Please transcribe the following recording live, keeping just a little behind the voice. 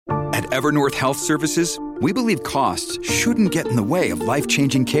At Evernorth Health Services, we believe costs shouldn't get in the way of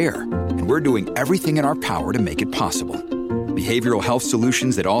life-changing care, and we're doing everything in our power to make it possible. Behavioral health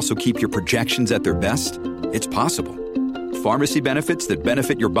solutions that also keep your projections at their best? It's possible. Pharmacy benefits that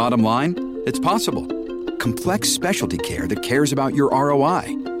benefit your bottom line? It's possible. Complex specialty care that cares about your ROI?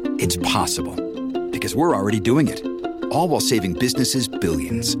 It's possible. Because we're already doing it. All while saving businesses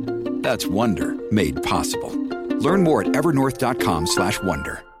billions. That's Wonder made possible. Learn more at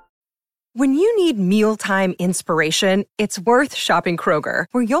evernorth.com/wonder. When you need mealtime inspiration, it's worth shopping Kroger,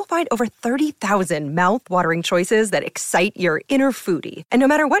 where you'll find over 30,000 mouth-watering choices that excite your inner foodie. And no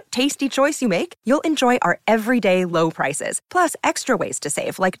matter what tasty choice you make, you'll enjoy our everyday low prices, plus extra ways to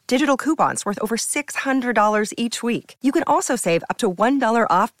save, like digital coupons worth over $600 each week. You can also save up to $1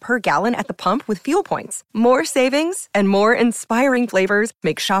 off per gallon at the pump with fuel points. More savings and more inspiring flavors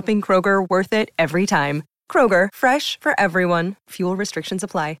make shopping Kroger worth it every time. Kroger, fresh for everyone. Fuel restrictions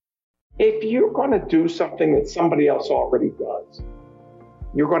apply. If you're going to do something that somebody else already does,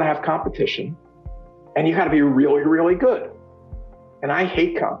 you're going to have competition, and you got to be really, really good. And I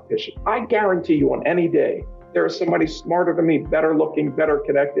hate competition. I guarantee you on any day, there is somebody smarter than me, better looking, better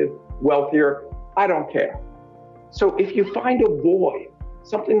connected, wealthier. I don't care. So if you find a void,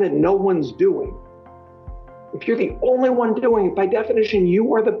 something that no one's doing, if you're the only one doing it, by definition,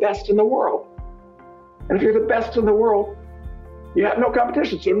 you are the best in the world. And if you're the best in the world, you have no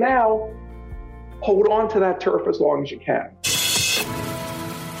competition. So now, hold on to that turf as long as you can.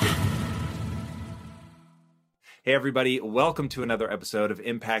 Hey, everybody. Welcome to another episode of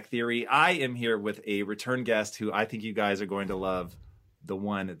Impact Theory. I am here with a return guest who I think you guys are going to love, the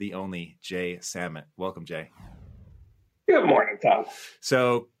one, the only, Jay Samit. Welcome, Jay. Good morning, Tom.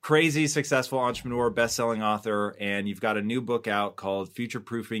 So, crazy successful entrepreneur, best-selling author, and you've got a new book out called Future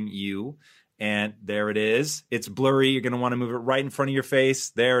Proofing You. And there it is. It's blurry. You're going to want to move it right in front of your face.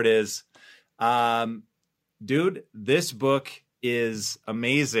 There it is. Dude, this book is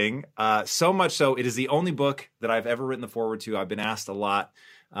amazing. So much so, it is the only book that I've ever written the foreword to. I've been asked a lot.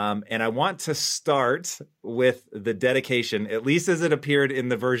 And I want to start with the dedication, at least as it appeared in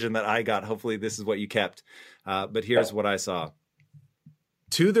the version that I got. Hopefully this is what you kept. But here's what I saw.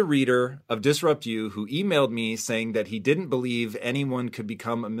 To the reader of Disrupt You who emailed me saying that he didn't believe anyone could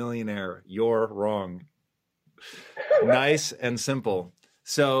become a millionaire, you're wrong. Nice and simple.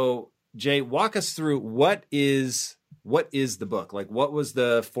 So, Jay, walk us through what is the book? Like, what was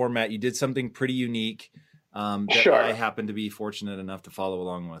the format? You did something pretty unique that Sure. I happened to be fortunate enough to follow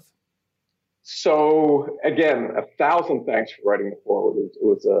along with. So, again, 1,000 thanks for writing the foreword. It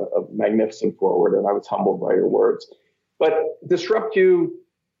was a magnificent foreword, and I was humbled by your words. But Disrupt You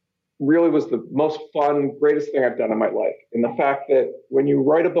really was the most fun, greatest thing I've done in my life. And the fact that when you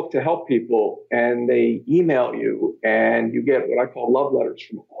write a book to help people and they email you and you get what I call love letters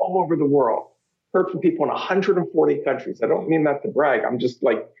from all over the world, heard from people in 140 countries. I don't mean that to brag. I'm just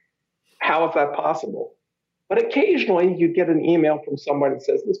like, how is that possible? But occasionally you get an email from someone that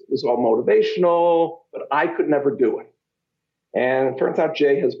says, this was all motivational, but I could never do it. And it turns out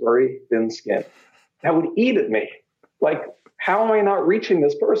Jay has very thin skin. That would eat at me. Like, how am I not reaching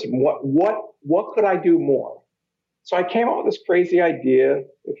this person? What could I do more? So I came up with this crazy idea.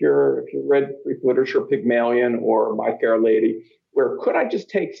 If you read Greek literature, Pygmalion or My Fair Lady, where could I just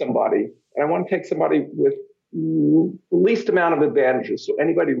take somebody, and I want to take somebody with the least amount of advantages. So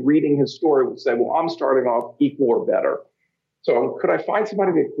anybody reading his story would say, well, I'm starting off equal or better. So could I find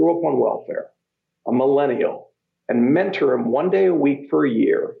somebody that grew up on welfare, a millennial, and mentor him one day a week for a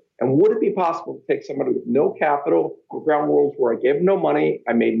year? And would it be possible to take somebody with no capital, from ground rules where I gave them no money,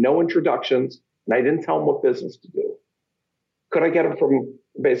 I made no introductions, and I didn't tell them what business to do? Could I get them from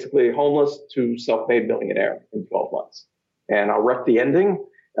basically homeless to self-made millionaire in 12 months? And I'll wreck the ending,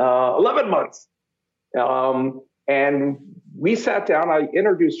 11 months. And we sat down, I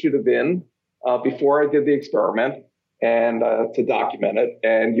introduced you to Vin before I did the experiment and to document it.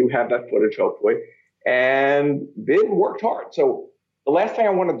 And you have that footage, hopefully. And Vin worked hard. So the last thing I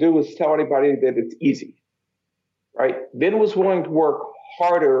want to do is tell anybody that it's easy, right? Vin was willing to work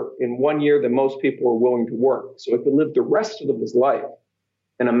harder in 1 year than most people are willing to work. So he could live the rest of his life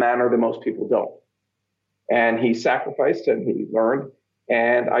in a manner that most people don't. And he sacrificed and he learned.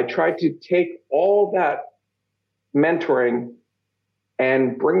 And I tried to take all that mentoring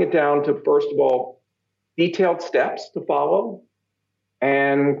and bring it down to, first of all, detailed steps to follow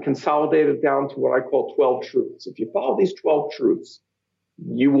and consolidate it down to what I call 12 truths. If you follow these 12 truths,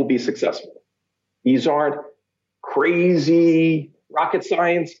 you will be successful. These aren't crazy rocket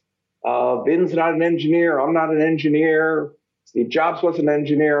science. Vin's not an engineer. I'm not an engineer. Steve Jobs was an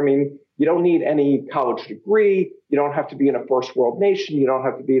engineer. I mean, You don't need any college degree. You don't have to be in a first world nation. You don't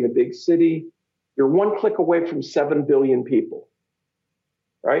have to be in a big city. You're one click away from 7 billion people,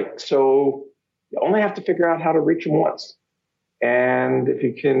 right? So you only have to figure out how to reach them once. And if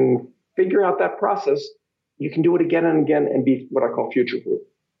you can figure out that process, you can do it again and again and be what I call future-proof.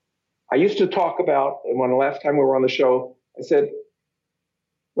 I used to talk about, and when the last time we were on the show, I said,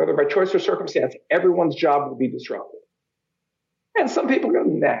 whether by choice or circumstance, everyone's job will be disrupted. And some people go,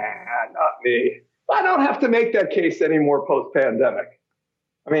 nah, not me. I don't have to make that case anymore post-pandemic.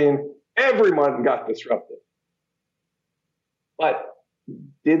 I mean, everyone got disrupted. But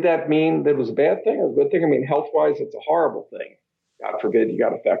did that mean that it was a bad thing or a good thing? I mean, health-wise, it's a horrible thing. God forbid you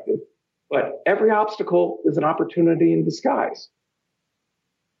got affected. But every obstacle is an opportunity in disguise.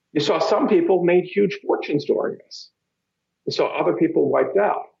 You saw some people made huge fortunes during this. You saw other people wiped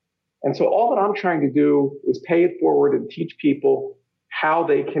out. And so all that I'm trying to do is pay it forward and teach people how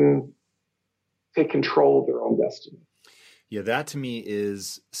they can take control of their own destiny. Yeah, that to me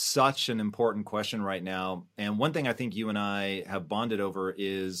is such an important question right now. And one thing I think you and I have bonded over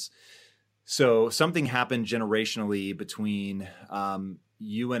is, so something happened generationally between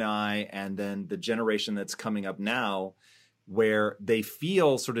you and I and then the generation that's coming up now, where they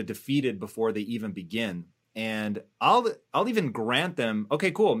feel sort of defeated before they even begin. And I'll even grant them,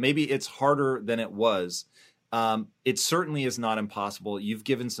 okay, cool, maybe it's harder than it was. It certainly is not impossible. You've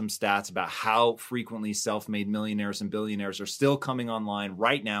given some stats about how frequently self-made millionaires and billionaires are still coming online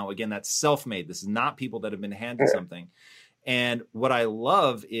right now. Again, that's self-made. This is not people that have been handed something. And what I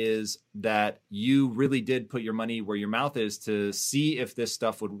love is that you really did put your money where your mouth is to see if this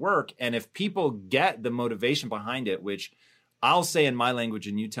stuff would work. And if people get the motivation behind it, which I'll say in my language,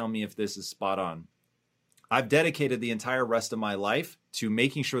 and you tell me if this is spot on. I've dedicated the entire rest of my life to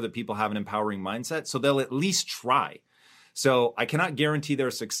making sure that people have an empowering mindset so they'll at least try. So I cannot guarantee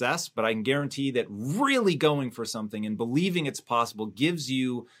their success, but I can guarantee that really going for something and believing it's possible gives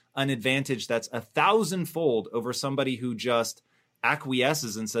you an advantage that's 1,000-fold over somebody who just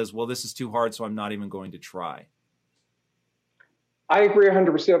acquiesces and says, well, this is too hard, so I'm not even going to try. I agree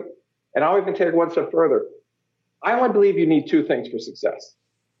 100%. And I'll even take it one step further. I only believe you need two things for success: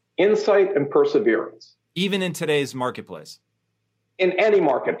 insight and perseverance. Even in today's marketplace? In any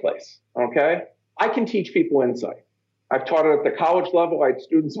marketplace, okay? I can teach people insight. I've taught it at the college level. I had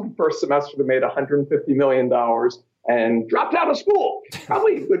students on first semester that made $150 million and dropped out of school.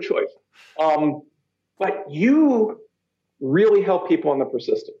 Probably a good choice. But you really help people on the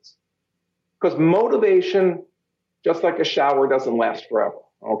persistence. Because motivation, just like a shower, doesn't last forever,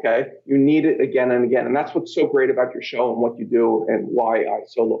 okay? You need it again and again. And that's what's so great about your show and what you do and why I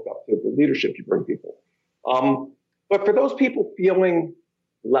so look up to the leadership you bring people. But for those people feeling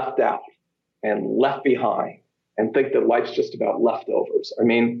left out and left behind and think that life's just about leftovers, I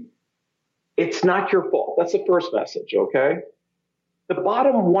mean, it's not your fault. That's the first message, okay? The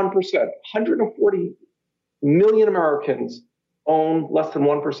bottom 1%, 140 million Americans own less than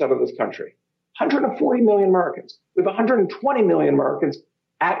 1% of this country. 140 million Americans. We have 120 million Americans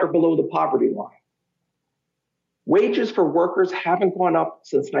at or below the poverty line. Wages for workers haven't gone up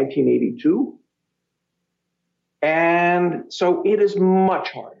since 1982. And so it is much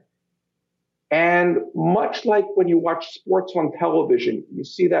harder. And much like when you watch sports on television, you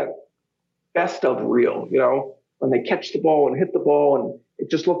see that best of reel, you know, when they catch the ball and hit the ball and it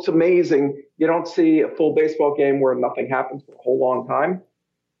just looks amazing. You don't see a full baseball game where nothing happens for a whole long time.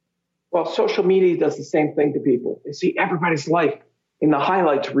 Well, social media does the same thing to people. They see everybody's life in the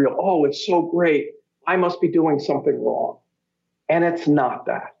highlights reel. Oh, it's so great. I must be doing something wrong. And it's not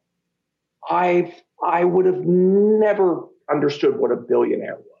that. I would have never understood what a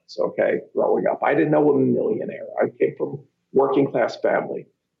billionaire was, okay, growing up. I didn't know a millionaire. I came from a working class family.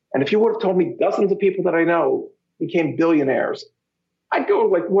 And if you would have told me dozens of people that I know became billionaires, I'd go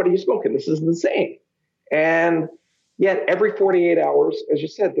like, what are you smoking? This is insane. And yet every 48 hours, as you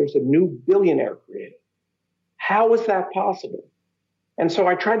said, there's a new billionaire created. How is that possible? And so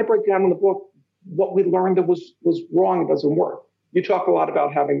I tried to break down in the book what we learned that was wrong, it doesn't work. You talk a lot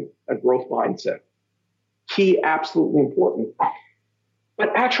about having a growth mindset. Key, absolutely important.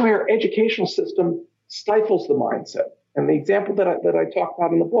 But actually, our educational system stifles the mindset. And the example that I talk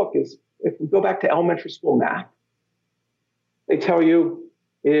about in the book is if we go back to elementary school math, they tell you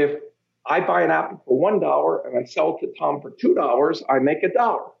if I buy an apple for $1 and I sell it to Tom for $2, I make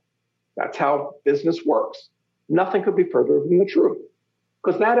 $1. That's how business works. Nothing could be further from the truth.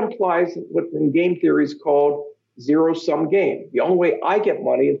 Because that implies what in game theory is called zero-sum game. The only way I get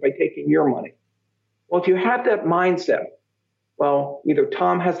money is by taking your money. Well, if you have that mindset, well, either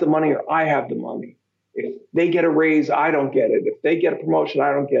Tom has the money or I have the money. If they get a raise, I don't get it. If they get a promotion,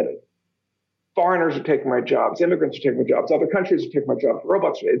 I don't get it. Foreigners are taking my jobs. Immigrants are taking my jobs. Other countries are taking my jobs.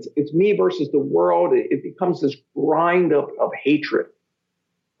 Robots. It's me versus the world. It becomes this grind of hatred.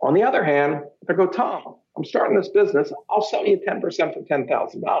 On the other hand, if I go, Tom, I'm starting this business. I'll sell you 10% for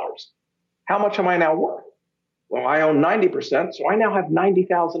 $10,000. How much am I now worth? Well, I own 90%, so I now have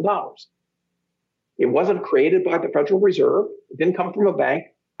 $90,000. It wasn't created by the Federal Reserve. It didn't come from a bank.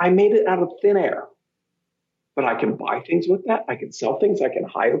 I made it out of thin air. But I can buy things with that. I can sell things. I can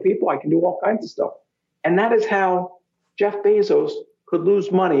hire people. I can do all kinds of stuff. And that is how Jeff Bezos could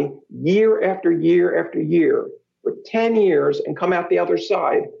lose money year after year after year for 10 years and come out the other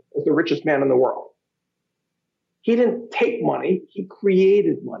side as the richest man in the world. He didn't take money. He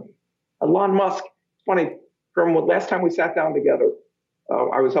created money. Elon Musk, it's funny, from last time we sat down together,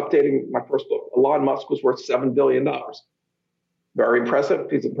 I was updating my first book. Elon Musk was worth $7 billion. Very impressive.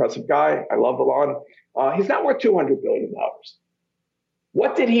 He's an impressive guy. I love Elon. He's not worth $200 billion.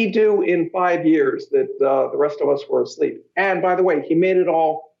 What did he do in 5 years that the rest of us were asleep? And by the way, he made it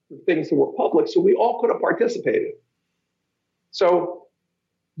all things that were public, so we all could have participated. So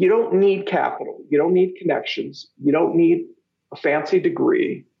you don't need capital. You don't need connections. You don't need a fancy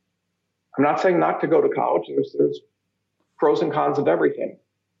degree. I'm not saying not to go to college. There's pros and cons of everything.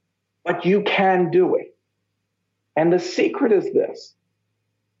 But you can do it. And the secret is this.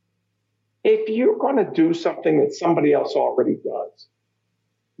 If you're going to do something that somebody else already does,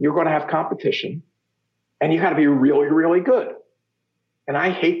 you're going to have competition, and you got to be really, really good. And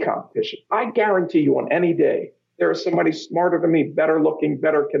I hate competition. I guarantee you on any day, there is somebody smarter than me, better looking,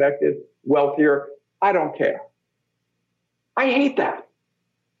 better connected, wealthier. I don't care. I hate that.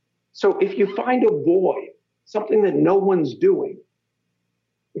 So if you find a void, something that no one's doing,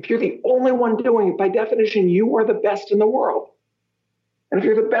 if you're the only one doing it, by definition, you are the best in the world. And if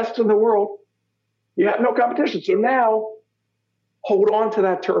you're the best in the world, you have no competition. So now, hold on to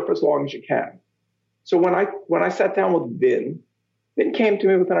that turf as long as you can. So when I sat down with Vin came to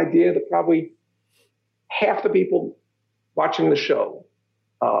me with an idea that probably half the people watching the show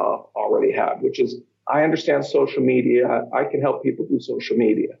already have, which is, I understand social media. I can help people do social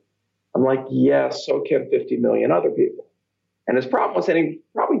media. I'm like, yes, so can 50 million other people. And his problem was that he's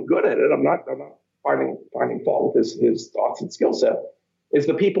probably good at it. I'm not finding fault with his thoughts and skill set. Is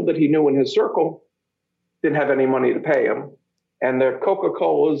the people that he knew in his circle didn't have any money to pay him, and the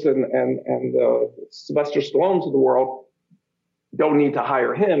Coca-Colas and the Sylvester Stallones of the world don't need to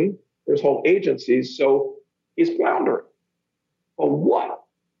hire him. There's whole agencies, so he's floundering. But what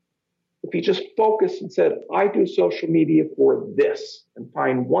if he just focused and said, I do social media for this, and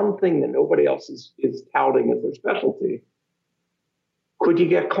find one thing that nobody else is touting as their specialty? Could you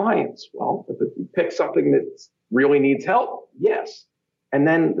get clients? Well, if you pick something that really needs help, yes. And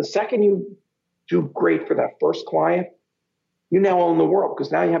then the second you do great for that first client, you now own the world,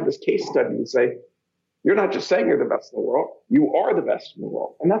 because now you have this case study to say, you're not just saying you're the best in the world, you are the best in the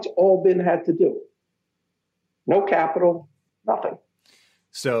world. And that's all Vin had to do. No capital, nothing.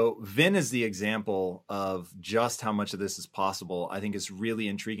 So Vin is the example of just how much of this is possible. I think it's really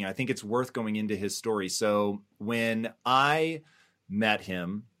intriguing. I think it's worth going into his story. So when I met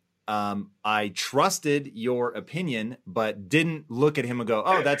him, I trusted your opinion, but didn't look at him and go,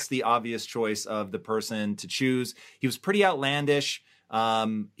 oh, that's the obvious choice of the person to choose. He was pretty outlandish.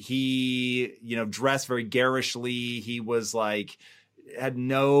 He, dressed very garishly. He was had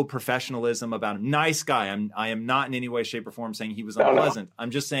no professional-ism about him. Nice guy. I am not in any way, shape, or form saying he was unpleasant. No.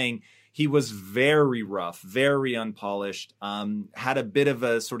 I'm just saying he was very rough, very unpolished, had a bit of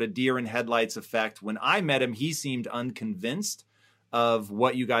a sort of deer in headlights effect. When I met him, he seemed unconvinced of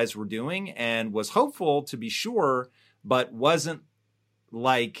what you guys were doing and was hopeful, to be sure, but wasn't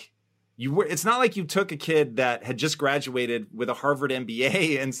like you were. It's not like you took a kid that had just graduated with a Harvard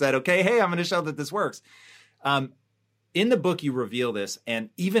MBA and said, okay, hey, I'm going to show that this works. In the book, you reveal this, and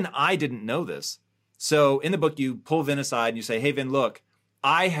even I didn't know this. So in the book, you pull Vin aside and you say, hey, Vin, look,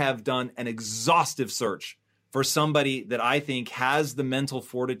 I have done an exhaustive search for somebody that I think has the mental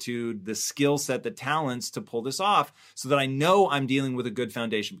fortitude, the skill set, the talents to pull this off, so that I know I'm dealing with a good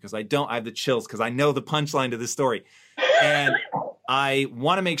foundation, because I have the chills because I know the punchline to this story. And I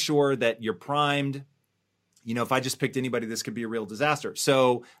want to make sure that you're primed. If I just picked anybody, this could be a real disaster.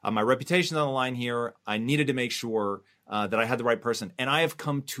 So my reputation's on the line here. I needed to make sure that I had the right person, and I have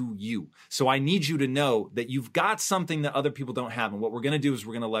come to you. So I need you to know that you've got something that other people don't have. And what we're going to do is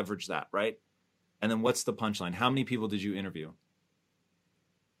we're going to leverage that, right? And then what's the punchline? How many people did you interview?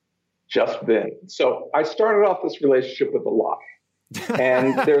 Just Vin. So I started off this relationship with a lie.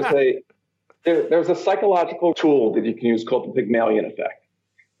 And there's a psychological tool that you can use called the Pygmalion effect.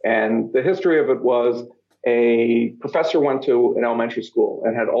 And the history of it was a professor went to an elementary school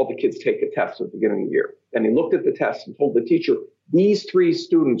and had all the kids take a test at the beginning of the year. And he looked at the test and told the teacher, these 3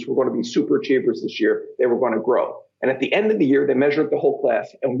 students were going to be super achievers this year. They were going to grow. And at the end of the year, they measured the whole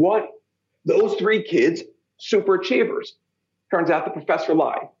class. And what? Those 3 kids, super achievers. Turns out the professor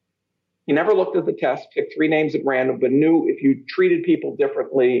lied. He never looked at the test, picked 3 names at random, but knew if you treated people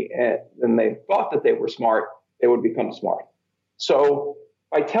differently than they thought that they were smart, they would become smart. So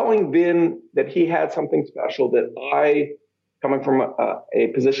by telling Vin that he had something special, that I, coming from a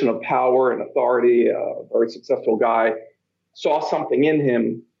position of power and authority, a very successful guy, saw something in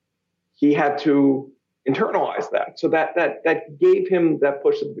him, he had to internalize that. So that gave him that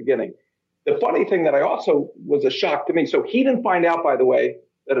push at the beginning. The funny thing that I also was a shock to me. So he didn't find out, by the way,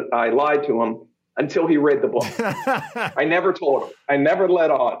 that I lied to him until he read the book. I never told him. I never let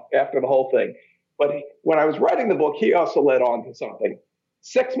on after the whole thing. But when I was writing the book, he also led on to something.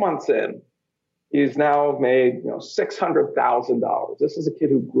 6 months in, he's now made $600,000. This is a kid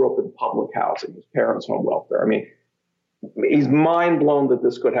who grew up in public housing, his parents on welfare. I mean, he's mind blown that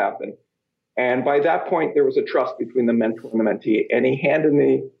this could happen. And by that point, there was a trust between the mentor and the mentee. And he handed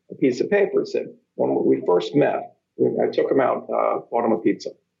me a piece of paper and said, when we first met, I took him out, bought him a pizza.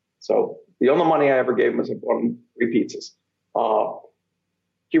 So the only money I ever gave him was I bought him 3 pizzas.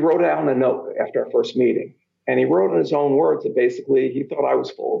 He wrote down a note after our first meeting. And he wrote in his own words that basically he thought I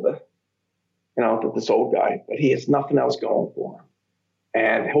was full of it, that this old guy, but he has nothing else going for him.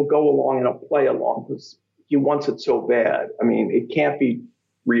 And he'll go along and he'll play along because he wants it so bad. I mean, it can't be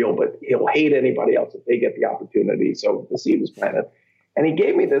real, but he'll hate anybody else if they get the opportunity. So the seed was planted. And he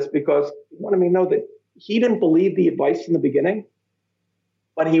gave me this because he wanted me to know that he didn't believe the advice in the beginning,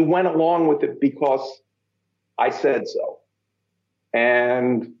 but he went along with it because I said so.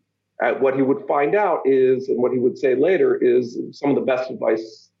 And what he would find out is, and what he would say later, is some of the best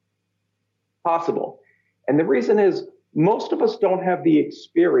advice possible. And the reason is most of us don't have the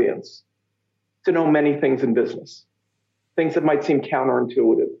experience to know many things in business, things that might seem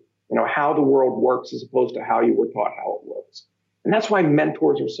counterintuitive, how the world works as opposed to how you were taught how it works. And that's why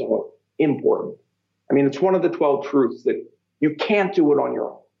mentors are so important. I mean, it's one of the 12 truths that you can't do it on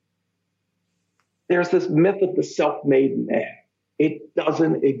your own. There's this myth of the self-made man. It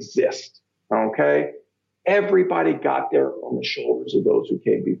doesn't exist, okay? Everybody got there on the shoulders of those who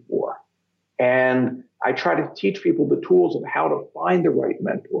came before. And I try to teach people the tools of how to find the right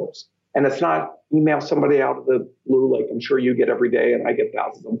mentors. And it's not email somebody out of the blue like I'm sure you get every day and I get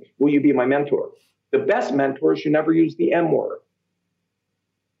thousands of them. Will you be my mentor? The best mentors, you never use the M word.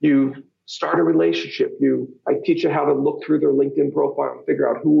 You start a relationship. I teach you how to look through their LinkedIn profile and figure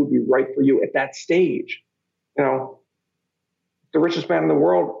out who would be right for you at that stage. The richest man in the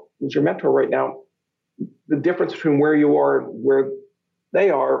world is your mentor right now. The difference between where you are and where they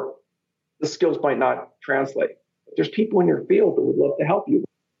are, the skills might not translate. But there's people in your field that would love to help you.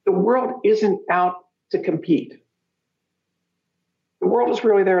 The world isn't out to compete. The world is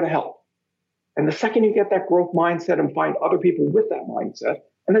really there to help. And the second you get that growth mindset and find other people with that mindset,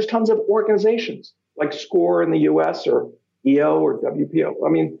 and there's tons of organizations like SCORE in the US or EO or WPO. I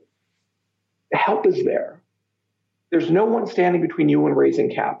mean, the help is there. There's no one standing between you and raising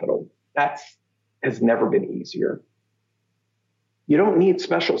capital. That has never been easier. You don't need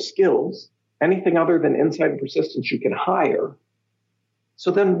special skills. Anything other than insight and persistence you can hire.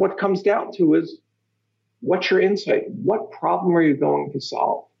 So then what comes down to is, what's your insight? What problem are you going to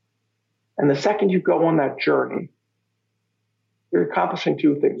solve? And the second you go on that journey, you're accomplishing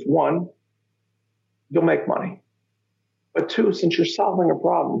 2 things. 1, you'll make money. But 2, since you're solving a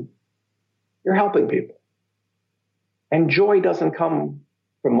problem, you're helping people. And joy doesn't come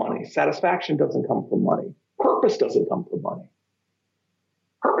from money. Satisfaction doesn't come from money. Purpose doesn't come from money.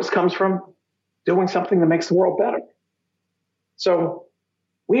 Purpose comes from doing something that makes the world better. So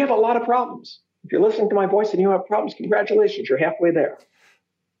we have a lot of problems. If you're listening to my voice and you have problems, congratulations, you're halfway there.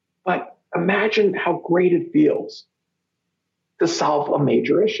 But imagine how great it feels to solve a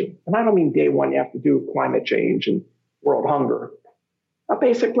major issue. And I don't mean day one you have to do climate change and world hunger. A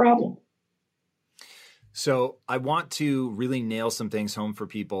basic problem. So I want to really nail some things home for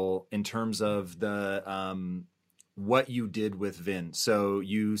people in terms of the what you did with Vin. So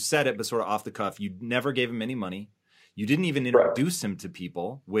you said it, but sort of off the cuff. You never gave him any money. You didn't even introduce him to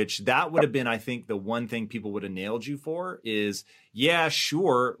people, which that would have been, I think, the one thing people would have nailed you for is, yeah,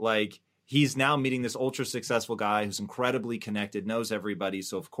 sure, like he's now meeting this ultra successful guy who's incredibly connected, knows everybody.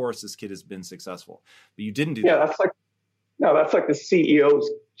 So of course this kid has been successful. But you didn't do that. Yeah, that's like the CEO's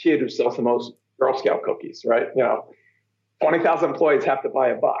kid who sells the most Girl Scout cookies, right? 20,000 employees have to buy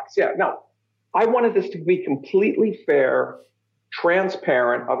a box. Yeah, no, I wanted this to be completely fair,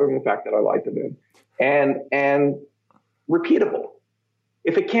 transparent, other than the fact that I liked him, and repeatable.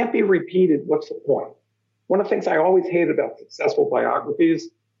 If it can't be repeated, what's the point? One of the things I always hate about successful biographies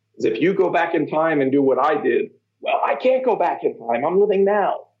is if you go back in time and do what I did, well, I can't go back in time. I'm living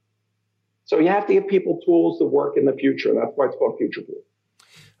now. So you have to give people tools to work in the future. And that's why it's called future proof.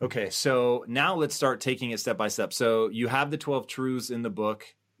 Okay, so now let's start taking it step by step. So you have the 12 truths in the book.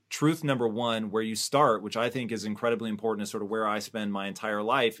 Truth number one, where you start, which I think is incredibly important, is sort of where I spend my entire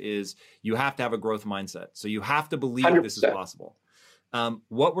life, is you have to have a growth mindset. So you have to believe 100%. This is possible.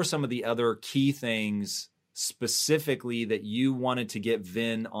 What were some of the other key things specifically that you wanted to get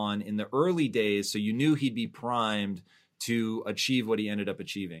Vin on in the early days so you knew he'd be primed to achieve what he ended up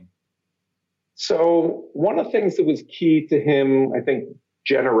achieving? So one of the things that was key to him, I think,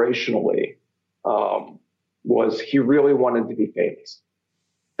 generationally, was he really wanted to be famous.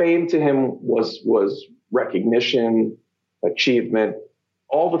 Fame to him was recognition, achievement,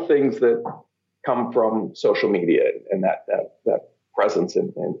 all the things that come from social media and that presence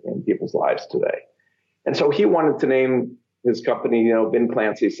in people's lives today. And so he wanted to name his company, Vin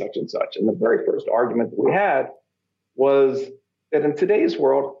Clancy such and such. And the very first argument that we had was that in today's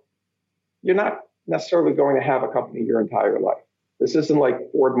world, you're not necessarily going to have a company your entire life. This isn't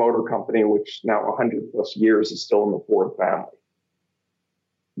like Ford Motor Company, which now 100 plus years is still in the Ford family.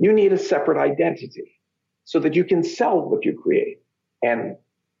 You need a separate identity so that you can sell what you create, and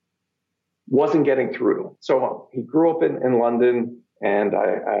wasn't getting through to him. So he grew up in London, and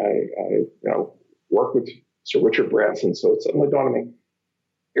I worked with Sir Richard Branson. So it suddenly dawned on me,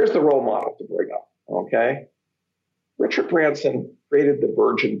 here's the role model to bring up, okay? Richard Branson created the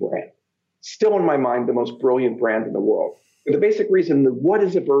Virgin brand. Still in my mind, the most brilliant brand in the world. For the basic reason that what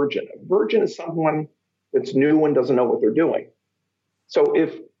is a virgin? A virgin is someone that's new and doesn't know what they're doing. So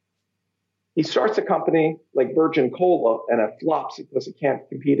if he starts a company like Virgin Cola and it flops because it can't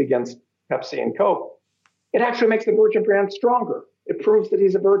compete against Pepsi and Coke, it actually makes the Virgin brand stronger. It proves that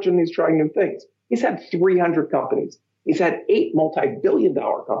he's a virgin and he's trying new things. He's had 300 companies. He's had 8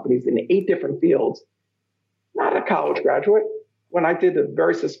 multi-billion-dollar companies in 8 different fields. Not a college graduate. When I did a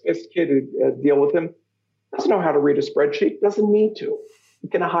very sophisticated deal with him, doesn't know how to read a spreadsheet, doesn't need to. You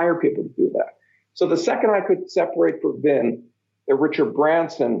can hire people to do that. So the second I could separate for Vin that Richard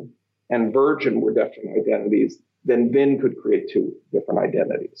Branson and Virgin were different identities, then Vin could create 2 different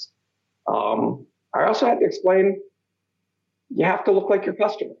identities. I also had to explain, you have to look like your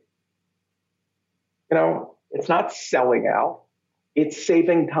customer. It's not selling out, it's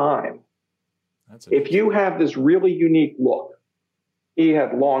saving time. If you have this really unique look, he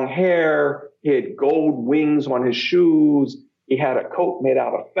had long hair, he had gold wings on his shoes, he had a coat made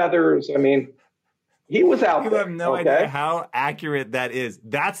out of feathers. I mean, he was out there. You have no idea how accurate that is.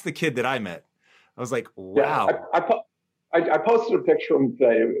 That's the kid that I met. I was like, wow. Yeah, I posted a picture of him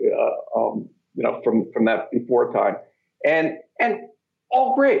today, from that before time, and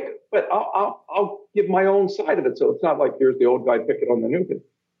all great. But I'll give my own side of it, so it's not like here's the old guy picking on the new kid.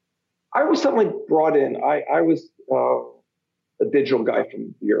 I was suddenly brought in. I was a digital guy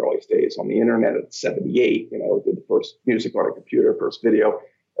from the earliest days on the internet at 78. Did the first music on a computer, first video.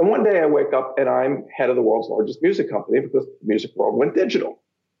 And one day I wake up and I'm head of the world's largest music company because the music world went digital.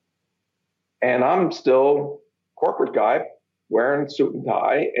 And I'm still corporate guy wearing suit and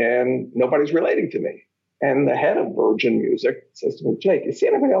tie, and nobody's relating to me. And the head of Virgin Music says to me, Jake, you see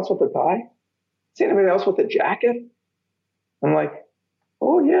anybody else with a tie? See anybody else with a jacket? I'm like,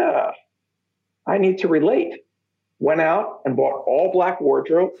 oh yeah, I need to relate. Went out and bought all black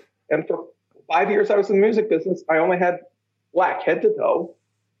wardrobe. And for 5 years I was in the music business, I only had black head to toe.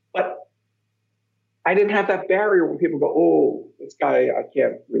 But I didn't have that barrier when people go, oh, this guy, I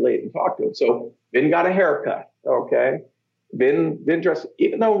can't relate and talk to him. So Vin got a haircut, okay? Vin dressed,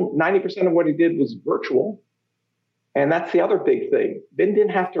 even though 90% of what he did was virtual. And that's the other big thing. Vin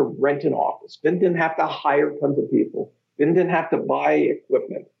didn't have to rent an office. Vin didn't have to hire tons of people. Vin didn't have to buy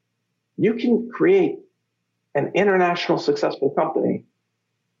equipment. You can create an international successful company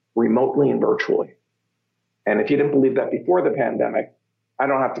remotely and virtually. And if you didn't believe that before the pandemic, I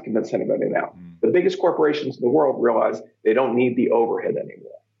don't have to convince anybody now. The biggest corporations in the world realize they don't need the overhead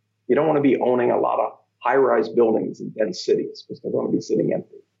anymore. You don't want to be owning a lot of high-rise buildings in dense cities because they're going to be sitting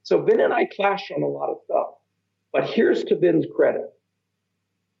empty. So Vin and I clashed on a lot of stuff. But here's to Vin's credit.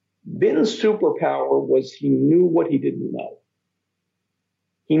 Vin's superpower was he knew what he didn't know.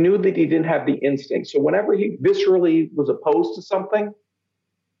 He knew that he didn't have the instinct. So whenever he viscerally was opposed to something,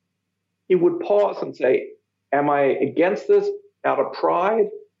 he would pause and say, am I against this out of pride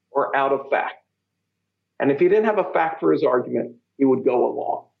or out of fact? And if he didn't have a fact for his argument, he would go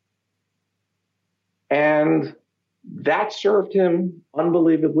along. And that served him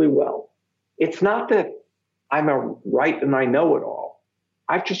unbelievably well. It's not that I'm a right and I know it all.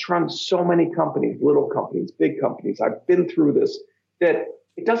 I've just run so many companies, little companies, big companies. I've been through this, that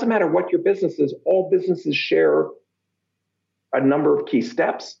it doesn't matter what your business is. All businesses share a number of key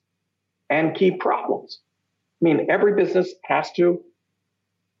steps and key problems. I mean, every business has to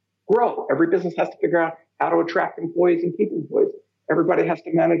grow. Every business has to figure out how to attract employees and keep employees. Everybody has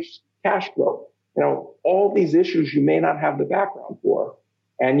to manage cash flow. All these issues you may not have the background for,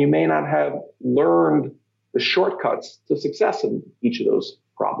 and you may not have learned the shortcuts to success in each of those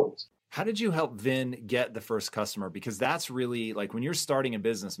problems. How did you help Vin get the first customer? Because that's really, like, when you're starting a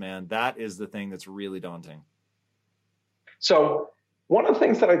business, man, that is the thing that's really daunting. So one of the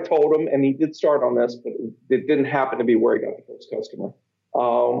things that I told him, and he did start on this, but it didn't happen to be where he got the first customer,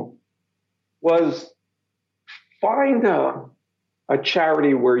 was find a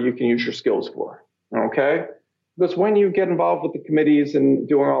charity where you can use your skills for, okay? Because when you get involved with the committees and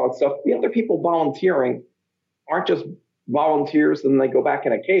doing all that stuff, the other people volunteering aren't just volunteers and they go back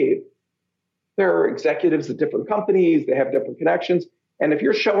in a cave. They're executives at different companies. They have different connections. And if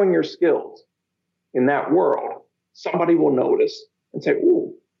you're showing your skills in that world, somebody will notice and say,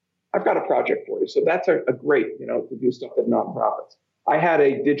 ooh, I've got a project for you. So that's a great, to do stuff at nonprofits. I had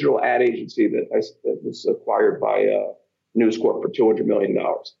a digital ad agency that was acquired by News Corp for $200 million.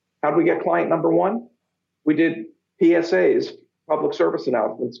 How did we get client number one? We did PSAs, public service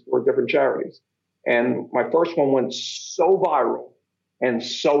announcements for different charities. And my first one went so viral and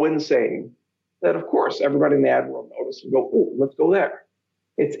so insane that, of course, everybody in the ad world noticed and go, oh, let's go there.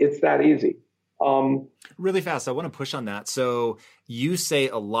 It's that easy. Really fast, I want to push on that. So you say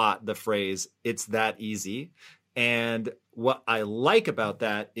a lot the phrase, it's that easy. And what I like about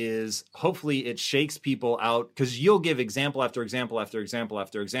that is hopefully it shakes people out, because you'll give example after example after example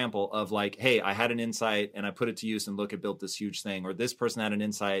after example of like, hey, I had an insight and I put it to use and look, it built this huge thing. Or this person had an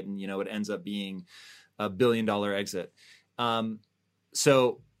insight and, it ends up being $1 billion exit.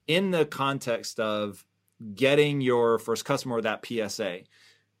 So in the context of getting your first customer with that PSA,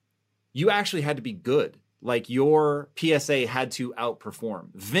 you actually had to be good. Like your PSA had to outperform.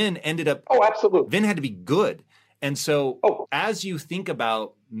 Vin ended up. Oh, absolutely. Vin had to be good. And so as you think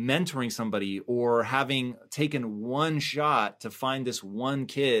about mentoring somebody or having taken one shot to find this one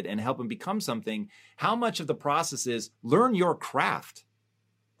kid and help him become something, how much of the process is learn your craft?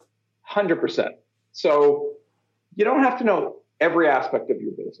 100%. So you don't have to know every aspect of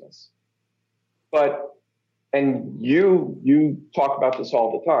your business, and you talk about this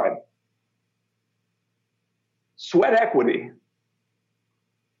all the time. Sweat equity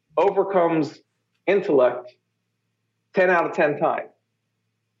overcomes intellect 10 out of 10 times,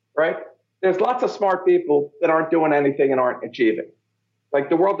 right? There's lots of smart people that aren't doing anything and aren't achieving. Like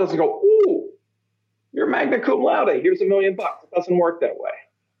the world doesn't go, ooh, you're magna cum laude, here's $1 million. It doesn't work that way.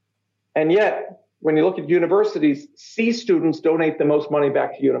 And yet, when you look at universities, C students donate the most money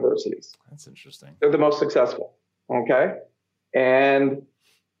back to universities. That's interesting. They're the most successful, okay? And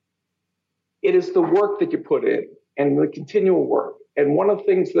it is the work that you put in and the continual work. And one of the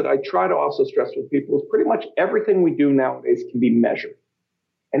things that I try to also stress with people is pretty much everything we do nowadays can be measured.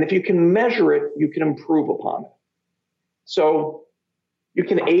 And if you can measure it, you can improve upon it. So you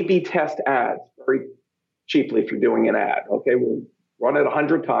can A/B test ads very cheaply if you're doing an ad. Okay, we'll run it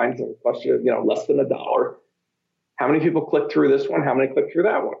 100 times and it'll cost you, less than $1. How many people click through this one? How many click through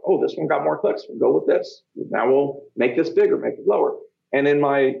that one? Oh, this one got more clicks. We'll go with this. Now we'll make this bigger, make it lower. And in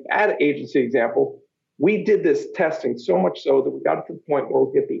my ad agency example, we did this testing so much so that we got to the point where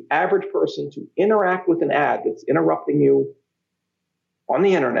we get the average person to interact with an ad that's interrupting you on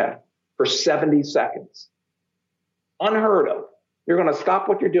the internet for 70 seconds. Unheard of. You're going to stop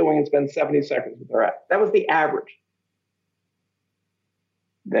what you're doing and spend 70 seconds with their ad. That was the average.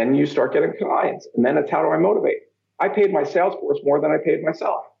 Then you start getting clients. And then it's how do I motivate? I paid my sales force more than I paid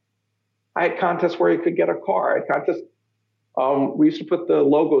myself. I had contests where you could get a car. I had contests. We used to put the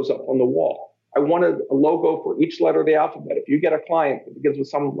logos up on the wall. I wanted a logo for each letter of the alphabet. If you get a client that begins with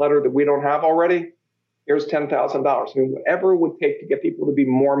some letter that we don't have already, here's $10,000. I mean, whatever it would take to get people to be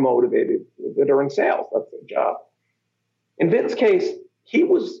more motivated that are in sales, that's their job. In Vin's case, he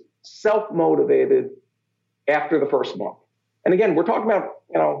was self-motivated after the first month. And again, we're talking about,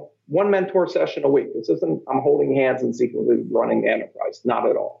 one mentor session a week. This isn't, I'm holding hands and secretly running the enterprise. Not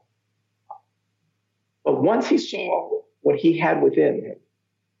at all. But once he saw what he had within him,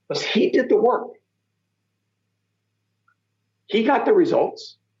 because he did the work. He got the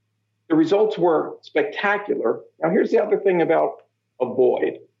results. The results were spectacular. Now, here's the other thing about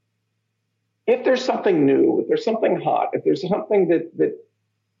avoid. If there's something new, if there's something hot, if there's something that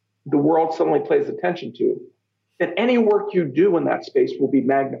the world suddenly pays attention to, then any work you do in that space will be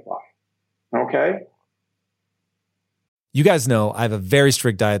magnified. Okay. You guys know I have a very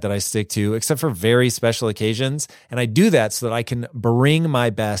strict diet that I stick to, except for very special occasions. And I do that so that I can bring my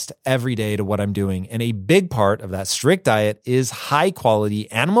best every day to what I'm doing. And a big part of that strict diet is high quality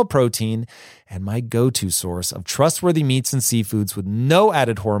animal protein and my go-to source of trustworthy meats and seafoods with no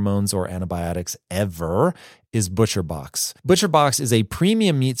added hormones or antibiotics ever is ButcherBox. ButcherBox is a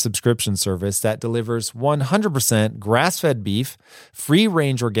premium meat subscription service that delivers 100% grass-fed beef,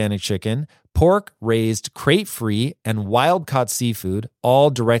 free-range organic chicken, pork raised crate-free, and wild-caught seafood, all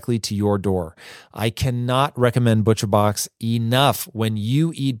directly to your door. I cannot recommend ButcherBox enough. When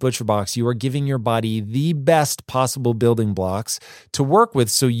you eat ButcherBox, you are giving your body the best possible building blocks to work with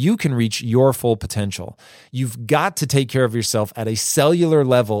so you can reach your full potential. You've got to take care of yourself at a cellular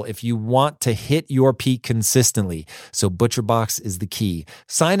level if you want to hit your peak consistently. So ButcherBox is the key.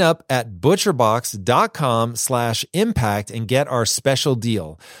 Sign up at butcherbox.com/impact and get our special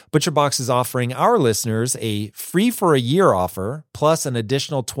deal. ButcherBox is offering our listeners a free for a year offer plus an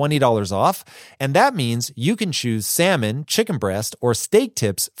additional $20 off. And that means you can choose salmon, chicken breast, or steak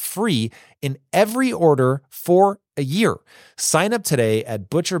tips free in every order for a year. Sign up today at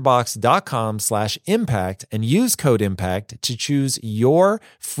butcherbox.com/impact and use code IMPACT to choose your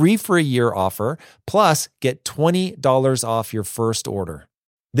free for a year offer, plus get $20 off your first order.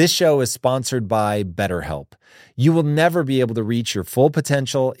 This show is sponsored by BetterHelp. You will never be able to reach your full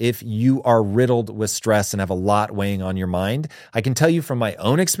potential if you are riddled with stress and have a lot weighing on your mind. I can tell you from my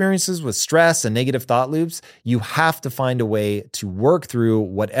own experiences with stress and negative thought loops, you have to find a way to work through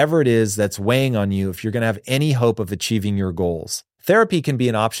whatever it is that's weighing on you if you're going to have any hope of achieving your goals. Therapy can be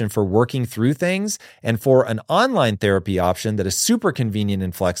an option for working through things, and for an online therapy option that is super convenient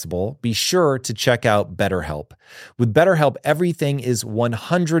and flexible, be sure to check out BetterHelp. With BetterHelp, everything is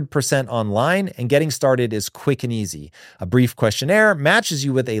 100% online, and getting started is quick and easy. A brief questionnaire matches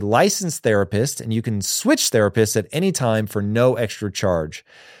you with a licensed therapist, and you can switch therapists at any time for no extra charge.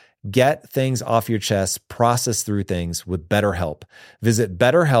 Get things off your chest, process through things with BetterHelp. Visit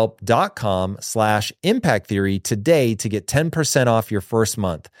betterhelp.com/impact theory today to get 10% off your first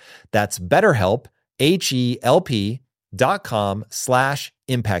month. That's BetterHelp,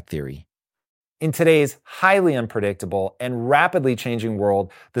 HELP.com/impact theory. In today's highly unpredictable and rapidly changing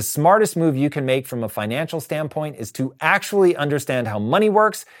world, the smartest move you can make from a financial standpoint is to actually understand how money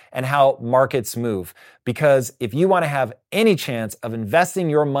works and how markets move. Because if you want to have any chance of investing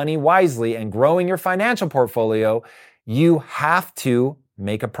your money wisely and growing your financial portfolio, you have to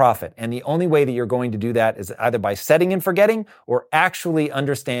make a profit. And the only way that you're going to do that is either by setting and forgetting or actually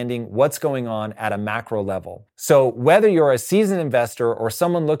understanding what's going on at a macro level. So whether you're a seasoned investor or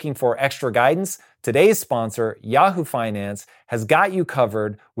someone looking for extra guidance, today's sponsor, Yahoo Finance, has got you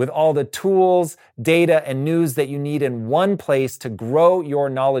covered with all the tools, data, and news that you need in one place to grow your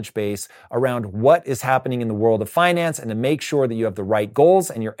knowledge base around what is happening in the world of finance and to make sure that you have the right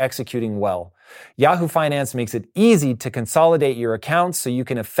goals and you're executing well. Yahoo Finance makes it easy to consolidate your accounts so you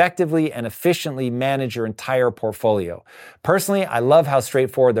can effectively and efficiently manage your entire portfolio. Personally, I love how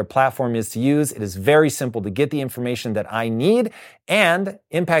straightforward their platform is to use. It is very simple to get the information that I need, and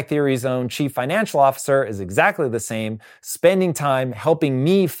Impact Theory's own Chief Financial Officer is exactly the same, spending time helping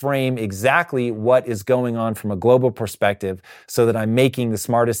me frame exactly what is going on from a global perspective so that I'm making the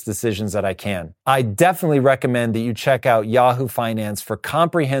smartest decisions that I can. I definitely recommend that you check out Yahoo Finance for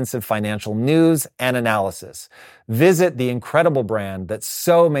comprehensive financial news and analysis. Visit the incredible brand that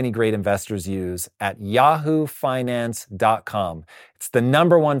so many great investors use at yahoofinance.com. It's the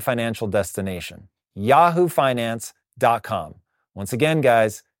 #1 financial destination, yahoofinance.com. Once again,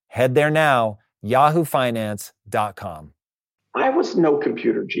 guys, head there now, yahoofinance.com. I was no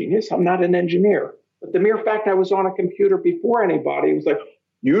computer genius. I'm not an engineer. But the mere fact I was on a computer before anybody was like,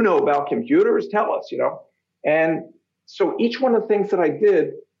 you know about computers, tell us, And so each one of the things that I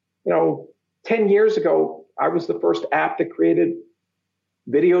did, 10 years ago, I was the first app that created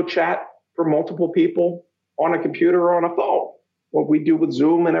video chat for multiple people on a computer or on a phone. What we do with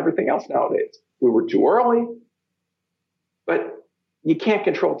Zoom and everything else nowadays. We were too early, but you can't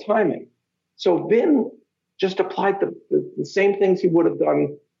control timing. So Vin just applied the same things he would have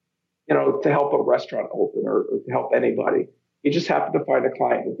done, to help a restaurant open or to help anybody. He just happened to find a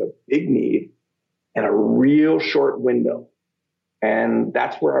client with a big need and a real short window. And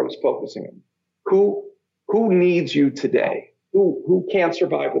that's where I was focusing on. Who needs you today? Who can't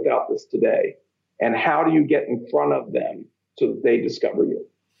survive without this today? And how do you get in front of them so that they discover you?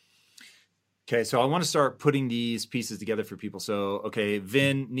 Okay, so I want to start putting these pieces together for people. So, okay,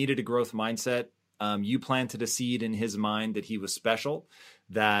 Vin needed a growth mindset. You planted a seed in his mind that he was special,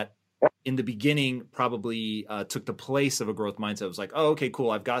 that in the beginning probably took the place of a growth mindset. It was like, oh, okay,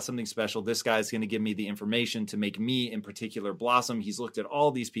 cool. I've got something special. This guy's going to give me the information to make me in particular blossom. He's looked at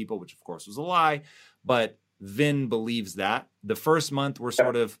all these people, which of course was a lie, but Vin believes that. The first month we're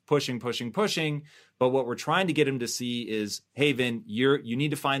sort of pushing, but what we're trying to get him to see is, hey, Vin, you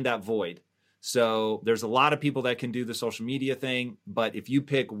need to find that void. So there's a lot of people that can do the social media thing, but if you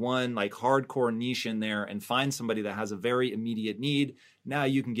pick one like hardcore niche in there and find somebody that has a very immediate need, now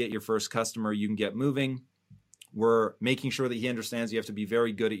you can get your first customer, you can get moving. We're making sure that he understands you have to be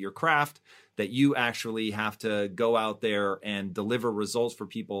very good at your craft, that you actually have to go out there and deliver results for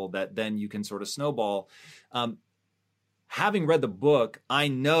people that then you can sort of snowball. Having read the book, I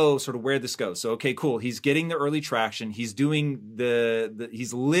know sort of where this goes. So, okay, cool. He's getting the early traction. He's doing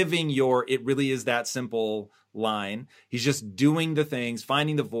he's living your, it really is that simple line. He's just doing the things,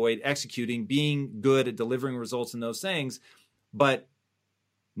 finding the void, executing, being good at delivering results in those things. But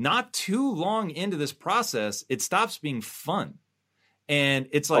not too long into this process, it stops being fun. And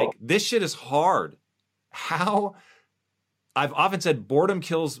it's like, this shit is hard. How? I've often said boredom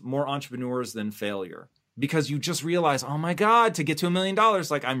kills more entrepreneurs than failure. Because you just realize, oh my God, to get to $1 million,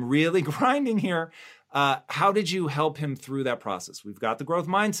 like I'm really grinding here. How did you help him through that process? We've got the growth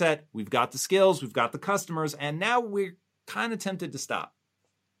mindset, we've got the skills, we've got the customers, and now we're kind of tempted to stop.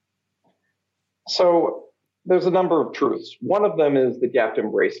 So there's a number of truths. One of them is that you have to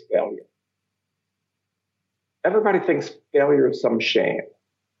embrace failure. Everybody thinks failure is some shame.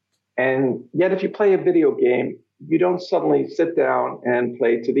 And yet if you play a video game, you don't suddenly sit down and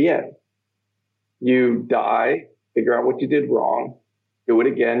play to the end. You die, figure out what you did wrong, do it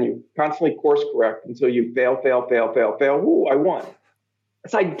again. You constantly course correct until you fail. Ooh, I won.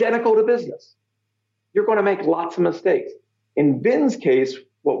 It's identical to business. You're going to make lots of mistakes. In Vin's case,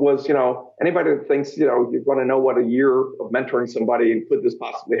 what was, anybody that thinks, you're going to know what a year of mentoring somebody and could this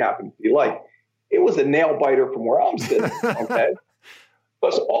possibly happen to be like, it was a nail biter from where I'm sitting, okay?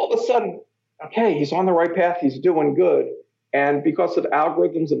 Because all of a sudden, okay, he's on the right path, he's doing good. And because of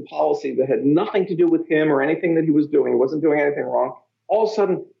algorithms and policy that had nothing to do with him or anything that he was doing, he wasn't doing anything wrong, all of a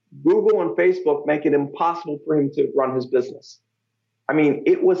sudden, Google and Facebook make it impossible for him to run his business. I mean,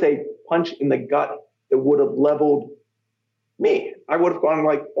 it was a punch in the gut that would have leveled me. I would have gone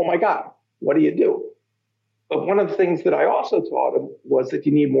like, oh my God, what do you do? But one of the things that I also taught him was that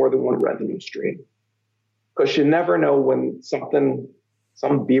you need more than one revenue stream. Because you never know when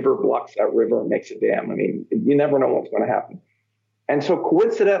some beaver blocks that river and makes a dam. I mean, you never know what's going to happen. And so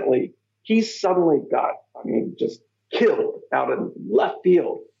coincidentally, he suddenly got, just killed out in left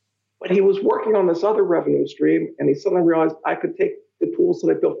field. But he was working on this other revenue stream, and he suddenly realized I could take the tools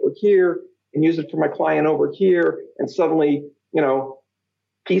that I built for here and use it for my client over here, and suddenly,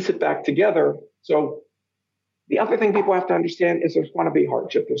 piece it back together. So the other thing people have to understand is there's going to be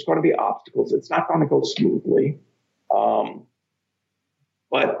hardship. There's going to be obstacles. It's not going to go smoothly.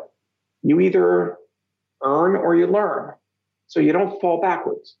 But you either earn or you learn. So you don't fall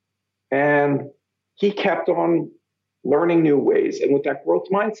backwards. And he kept on learning new ways. And with that growth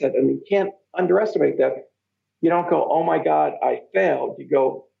mindset, and you can't underestimate that, you don't go, oh my God, I failed. You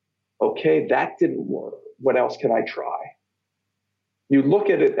go, okay, that didn't work. What else can I try? You look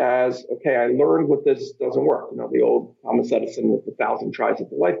at it as, okay, I learned what this doesn't work. The old Thomas Edison with 1,000 tries at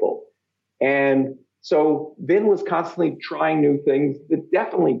the light bulb. And so Vin was constantly trying new things that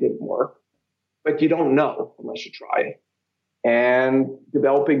definitely didn't work, but you don't know unless you try it, and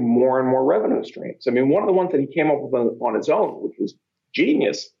developing more and more revenue streams. I mean, one of the ones that he came up with on his own, which was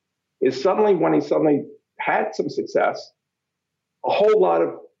genius, is when he had some success, a whole lot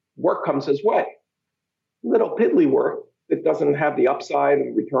of work comes his way. Little piddly work that doesn't have the upside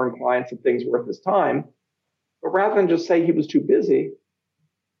and return clients and things worth his time. But rather than just say he was too busy,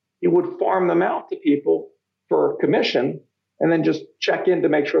 he would farm them out to people for commission and then just check in to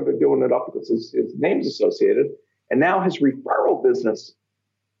make sure they're doing it up because his name's associated. And now his referral business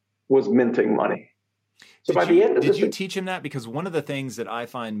was minting money. So did you teach him that? Because one of the things that I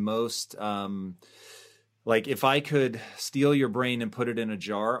find most, like if I could steal your brain and put it in a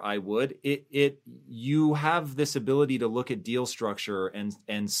jar, I would. You have this ability to look at deal structure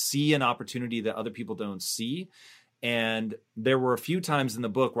and see an opportunity that other people don't see. And there were a few times in the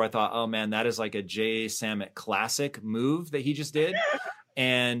book where I thought, oh man, that is like a Jay Samit classic move that he just did.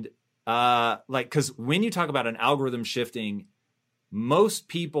 And because when you talk about an algorithm shifting, most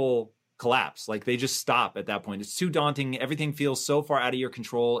people collapse. Like they just stop at that point. It's too daunting. Everything feels so far out of your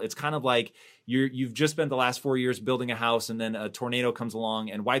control. It's kind of like you've just spent the last 4 years building a house and then a tornado comes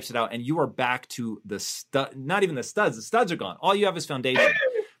along and wipes it out. And you are back to not even the studs. The studs are gone. All you have is foundation.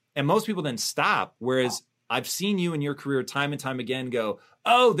 And most people then stop. Whereas I've seen you in your career time and time again go,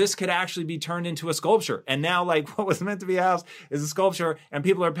 oh, this could actually be turned into a sculpture. And now, like, what was meant to be a house is a sculpture, and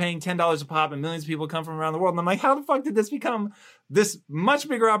people are paying $10 a pop, and millions of people come from around the world. And I'm like, how the fuck did this become this much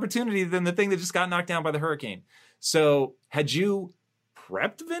bigger opportunity than the thing that just got knocked down by the hurricane? So had you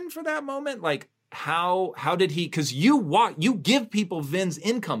prepped Vin for that moment? Like, how did he, because you give people Vin's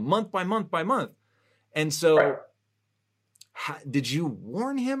income month by month by month. And so Right. did you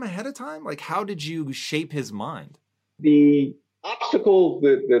warn him ahead of time? Like, how did you shape his mind? The obstacle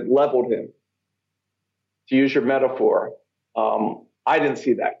that leveled him, to use your metaphor, I didn't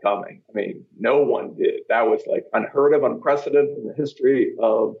see that coming. I mean, no one did. That was like unheard of, unprecedented in the history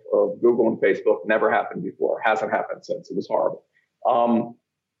of Google and Facebook. Never happened before. Hasn't happened since. It was horrible.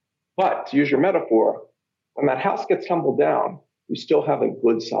 But to use your metaphor, when that house gets tumbled down, you still have a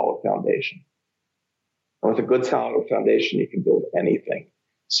good, solid foundation. And with a good, solid foundation, you can build anything.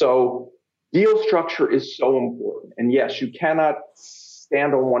 So deal structure is so important. And yes, you cannot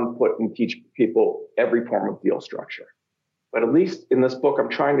stand on one foot and teach people every form of deal structure. But at least in this book, I'm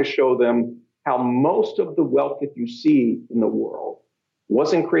trying to show them how most of the wealth that you see in the world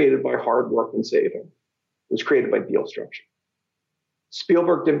wasn't created by hard work and saving. It was created by deal structure.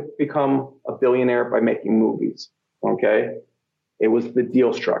 Spielberg didn't become a billionaire by making movies, okay? It was the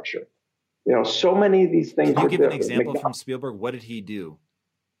deal structure. You know, so many of these things. Can you give an example from Spielberg? What did he do?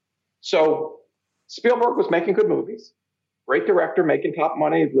 So Spielberg was making good movies, great director, making top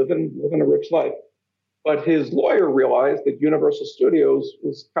money, living a rich life. But his lawyer realized that Universal Studios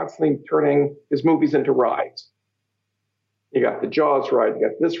was constantly turning his movies into rides. You got the Jaws ride, you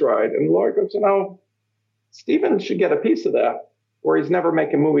got this ride. And the lawyer goes, you know, Steven should get a piece of that, or he's never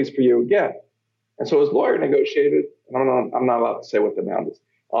making movies for you again. And so his lawyer negotiated, and I'm not allowed to say what the amount is,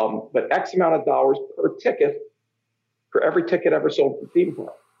 but X amount of dollars per ticket for every ticket ever sold for the theme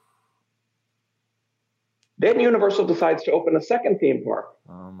park. Then Universal decides to open a second theme park.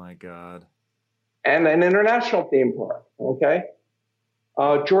 Oh my God. And an international theme park, okay?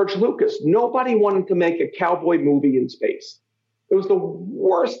 George Lucas, nobody wanted to make a cowboy movie in space. It was the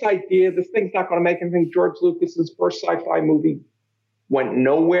worst idea. This thing's not going to make anything. George Lucas's first sci-fi movie went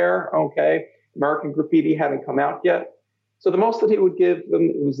nowhere, okay? American Graffiti hadn't come out yet. So the most that he would give them,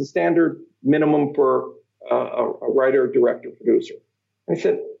 it was the standard minimum for a writer, director, producer. And he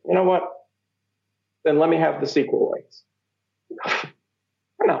said, you know what? Then let me have the sequel rights.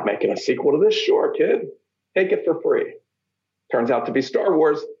 We're not making a sequel to this. Sure, kid. Take it for free. Turns out to be Star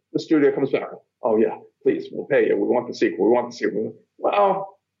Wars. The studio comes back. Oh, yeah, please, we'll pay you. We want the sequel. We want the sequel.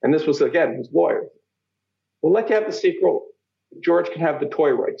 Well, and this was, again, his lawyer. We'll let you have the sequel. George can have the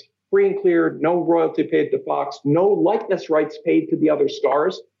toy rights. Free and clear, no royalty paid to Fox, no likeness rights paid to the other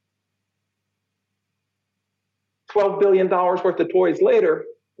stars. $12 billion worth of toys later,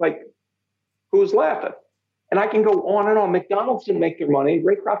 like, who's laughing? And I can go on and on. McDonald's didn't make their money.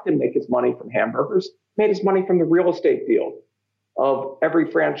 Ray Kroc didn't make his money from hamburgers. Made his money from the real estate deal of every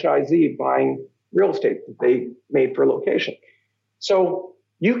franchisee buying real estate that they made for a location. So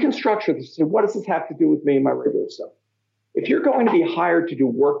you can structure this. So what does this have to do with me and my regular stuff? If you're going to be hired to do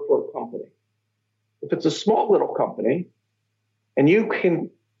work for a company, if it's a small little company and you can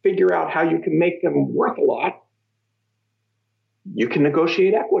figure out how you can make them worth a lot, you can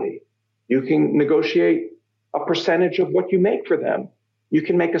negotiate equity. You can negotiate a percentage of what you make for them. You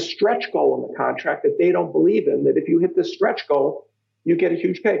can make a stretch goal in the contract that they don't believe in, that if you hit this stretch goal, you get a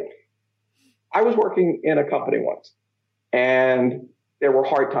huge pay. I was working in a company once, and there were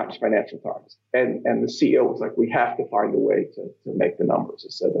hard times, financial times. And the CEO was like, we have to find a way to make the numbers.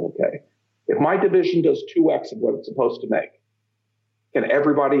 I said, okay, if my division does 2x of what it's supposed to make, can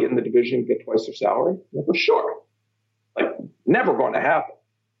everybody in the division get twice their salary? Well, for sure. Like, never going to happen.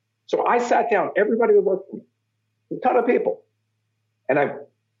 So I sat down, everybody who worked for me, a ton of people. And I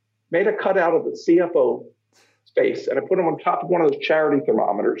made a cutout of the CFO space, and I put him on top of one of those charity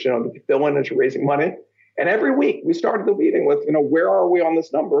thermometers, you know, that you fill in as you're raising money. And every week we started the meeting with, you know, where are we on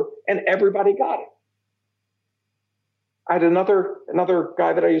this number? And everybody got it. I had another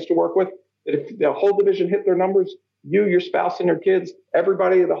guy that I used to work with, that if the whole division hit their numbers, you, your spouse, and your kids,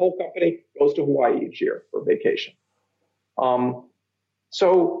 everybody, the whole company goes to Hawaii each year for vacation.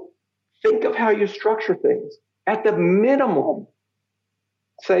 So think of how you structure things. At the minimum,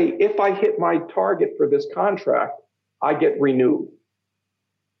 say, if I hit my target for this contract, I get renewed.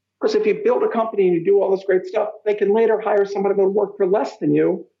 Because if you build a company and you do all this great stuff, they can later hire somebody to work for less than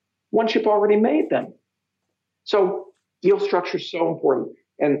you once you've already made them. So deal structure is so important.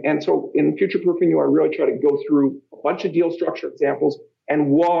 And so in Future Proofing You, I really try to go through a bunch of deal structure examples and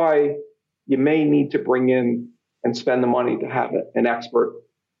why you may need to bring in and spend the money to have an expert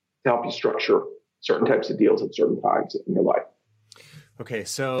to help you structure certain types of deals at certain times in your life. Okay,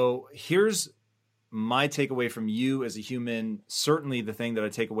 so here's my takeaway from you as a human. Certainly the thing that I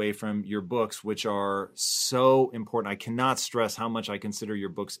take away from your books, which are so important. I cannot stress how much I consider your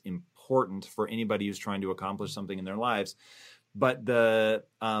books important for anybody who's trying to accomplish something in their lives. But the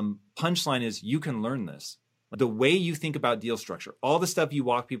punchline is you can learn this. The way you think about deal structure, all the stuff you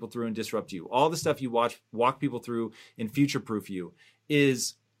walk people through and disrupt you, all the stuff you walk people through and future-proof you,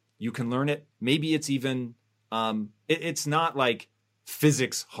 is you can learn it. Maybe it's even, it's not like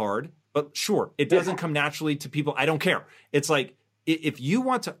physics hard, but sure, it doesn't come naturally to people. I don't care. It's like, if you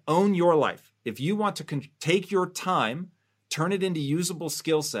want to own your life, if you want to take your time, turn it into usable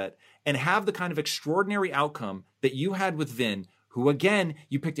skill set, and have the kind of extraordinary outcome that you had with Vin, who, again,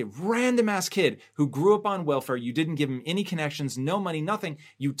 you picked a random ass kid who grew up on welfare. You didn't give him any connections, no money, nothing.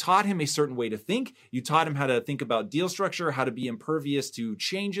 You taught him a certain way to think. You taught him how to think about deal structure, how to be impervious to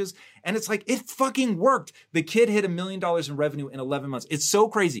changes. And it's like, it fucking worked. The kid hit $1 million in revenue in 11 months. It's so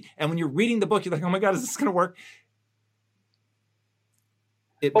crazy. And when you're reading the book, you're like, oh my God, is this going to work?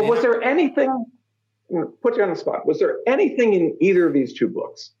 But was there anything, put you on the spot, was there anything in either of these two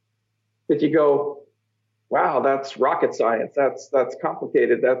books that you go, wow, that's rocket science. That's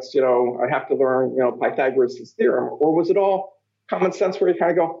complicated. That's, I have to learn, Pythagoras' theorem. Or was it all common sense where you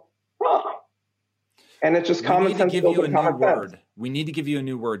kind of go, huh? And it's just common sense built with common sense. We need to give you a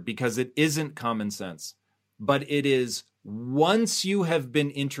new word because it isn't common sense. But it is, once you have been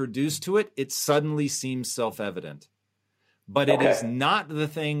introduced to it, it suddenly seems self-evident. But it is not the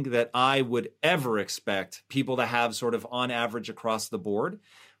thing that I would ever expect people to have sort of on average across the board.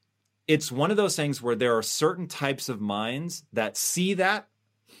 It's one of those things where there are certain types of minds that see that,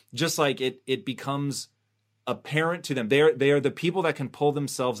 just like it becomes apparent to them. They are the people that can pull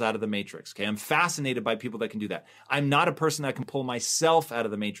themselves out of the matrix. Okay, I'm fascinated by people that can do that. I'm not a person that can pull myself out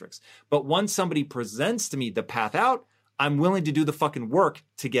of the matrix. But once somebody presents to me the path out, I'm willing to do the fucking work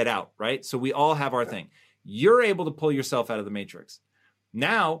to get out, right? So we all have our thing. You're able to pull yourself out of the matrix.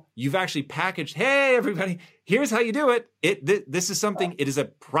 Now you've actually packaged, hey, everybody, here's how you do it. This is something, it is a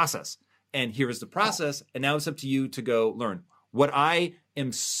process. And here is the process. And now it's up to you to go learn. What I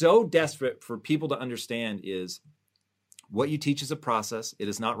am so desperate for people to understand is what you teach is a process. It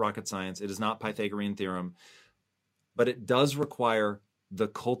is not rocket science. It is not Pythagorean theorem. But it does require the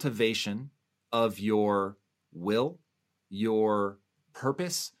cultivation of your will, your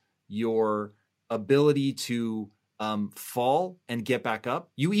purpose, your ability to fall and get back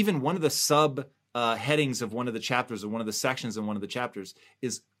up. One of the sub headings of one of the chapters, or one of the sections in one of the chapters,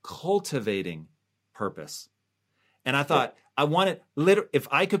 is cultivating purpose. And I thought, I wanted, if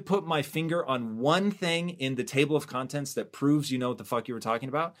I could put my finger on one thing in the table of contents that proves you know what the fuck you were talking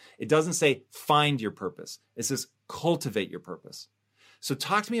about, it doesn't say find your purpose. It says cultivate your purpose. So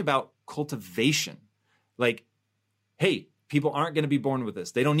talk to me about cultivation. Like, hey, people aren't going to be born with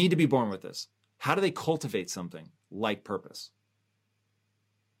this. They don't need to be born with this. How do they cultivate something like purpose?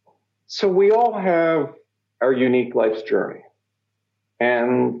 So we all have our unique life's journey.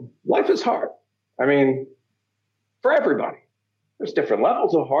 And life is hard. I mean, for everybody. There's different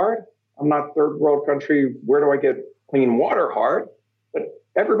levels of hard. I'm not third world country, where do I get clean water hard? But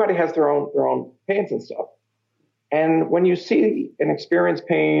everybody has their own pains and stuff. And when you see and experience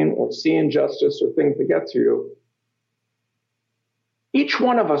pain or see injustice or things that get to you, each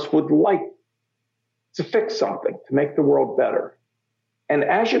one of us would like to fix something, to make the world better. And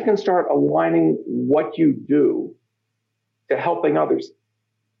as you can start aligning what you do to helping others,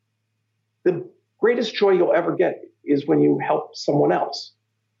 the greatest joy you'll ever get is when you help someone else.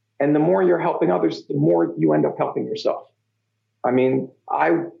 And the more you're helping others, the more you end up helping yourself. I mean,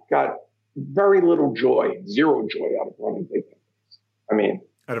 I got very little joy, zero joy out of running big companies. I mean,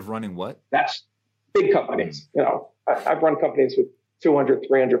 out of running what? That's big companies. You know, I've run companies with 200,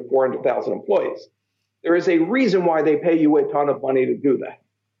 300, 400,000 employees. There is a reason why they pay you a ton of money to do that.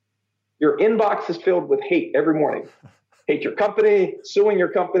 Your inbox is filled with hate every morning. Hate your company, suing your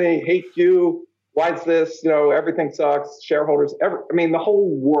company, hate you. Why is this? You know, everything sucks. Shareholders, I mean, the whole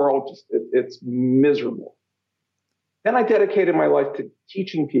world, just it's miserable. Then I dedicated my life to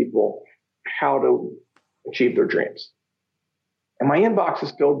teaching people how to achieve their dreams. And my inbox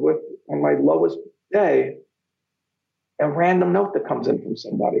is filled with, on my lowest day, a random note that comes in from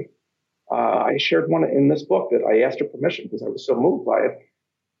somebody. I shared one in this book that I asked her permission because I was so moved by it.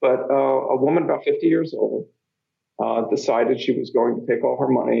 But a woman about 50 years old decided she was going to take all her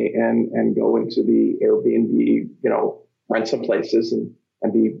money and go into the Airbnb, you know, rent some places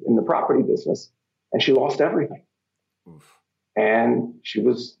and be in the property business. And she lost everything. Oof. And she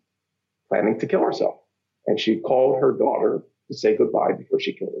was planning to kill herself. And she called her daughter to say goodbye before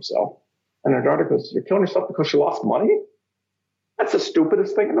she killed herself. And her daughter goes, "You're killing yourself because you lost money? That's the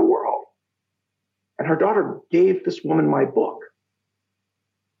stupidest thing in the world." And her daughter gave this woman my book.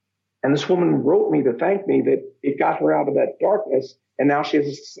 And this woman wrote me to thank me that it got her out of that darkness. And now she has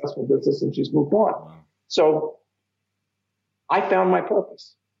a successful business and she's moved on. Wow. So I found my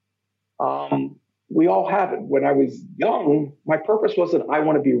purpose. We all have it. When I was young, my purpose wasn't I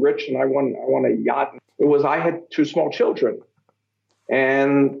want to be rich and I want a yacht. It was I had 2 small children.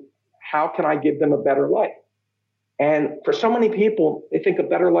 And how can I give them a better life? And for so many people, they think a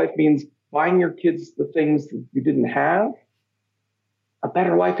better life means buying your kids the things that you didn't have. A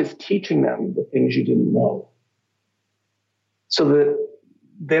better life is teaching them the things you didn't know so that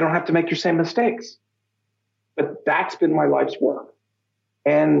they don't have to make your same mistakes. But that's been my life's work.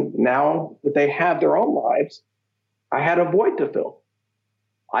 And now that they have their own lives, I had a void to fill.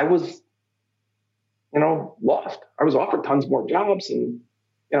 I was, lost. I was offered tons more jobs and,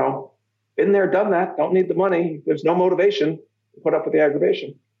 been there, done that, don't need the money. There's no motivation to put up with the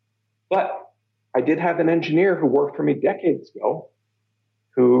aggravation. But I did have an engineer who worked for me decades ago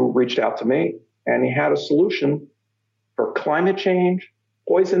who reached out to me, and he had a solution for climate change,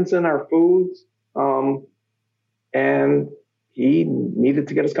 poisons in our foods, and he needed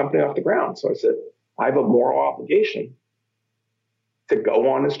to get his company off the ground. So I said, I have a moral obligation to go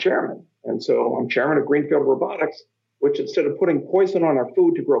on as chairman. And so I'm chairman of Greenfield Robotics, which instead of putting poison on our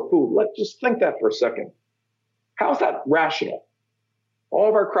food to grow food, let's just think that for a second. How's that rational? All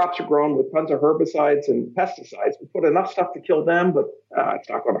of our crops are grown with tons of herbicides and pesticides. We put enough stuff to kill them, but it's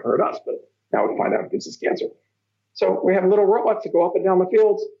not going to hurt us. But now we find out it gives us cancer. So we have little robots that go up and down the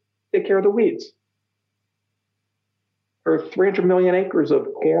fields, take care of the weeds. For 300 million acres of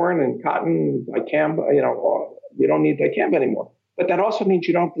corn and cotton, dicamba, you don't need dicamba anymore. But that also means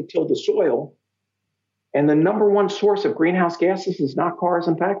you don't have to till the soil. And the number one source of greenhouse gases is not cars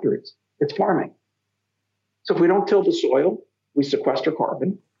and factories. It's farming. So if we don't till the soil, we sequester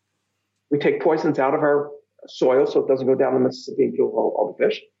carbon. We take poisons out of our soil so it doesn't go down the Mississippi and kill all the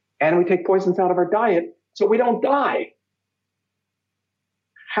fish. And we take poisons out of our diet so we don't die.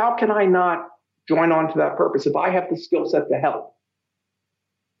 How can I not join on to that purpose? If I have the skill set to help,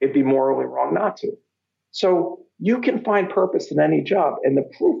 it'd be morally wrong not to. So you can find purpose in any job. And the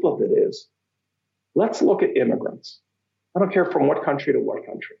proof of it is, let's look at immigrants. I don't care from what country to what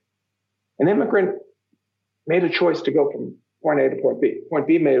country. An immigrant made a choice to go from point A to point B. Point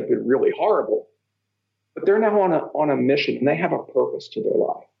B may have been really horrible, but they're now on a mission and they have a purpose to their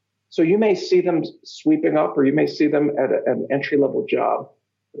life. So you may see them sweeping up or you may see them at an entry-level job,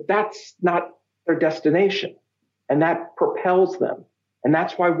 but that's not their destination. And that propels them. And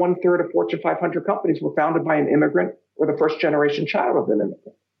that's why 1/3 of Fortune 500 companies were founded by an immigrant or the first generation child of an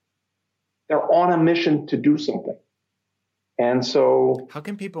immigrant. They're on a mission to do something. And so how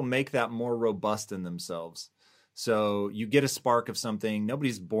can people make that more robust in themselves? So you get a spark of something.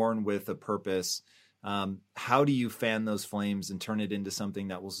 Nobody's born with a purpose. How do you fan those flames and turn it into something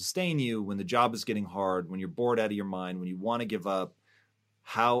that will sustain you when the job is getting hard, when you're bored out of your mind, when you want to give up?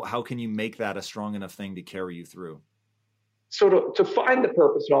 How can you make that a strong enough thing to carry you through? So to find the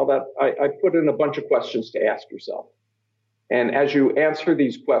purpose and all that, I put in a bunch of questions to ask yourself. And as you answer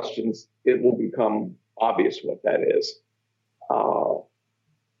these questions, it will become obvious what that is.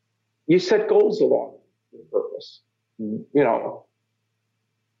 You set goals along the purpose.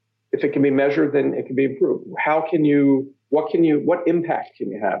 If it can be measured, then it can be improved. What impact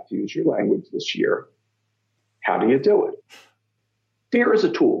can you have, to use your language, this year? How do you do it? Fear is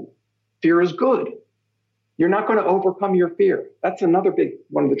a tool. Fear is good. You're not going to overcome your fear. That's another big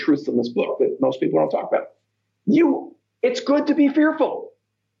one of the truths in this book that most people don't talk about. It's good to be fearful.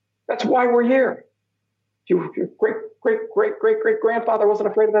 That's why we're here. If your great grandfather wasn't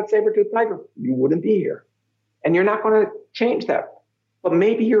afraid of that saber-toothed tiger, you wouldn't be here. And you're not going to change that. But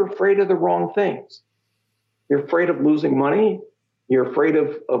maybe you're afraid of the wrong things. You're afraid of losing money. You're afraid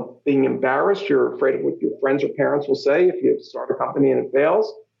of being embarrassed. You're afraid of what your friends or parents will say if you start a company and it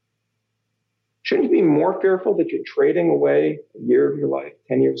fails. Shouldn't you be more fearful that you're trading away a year of your life,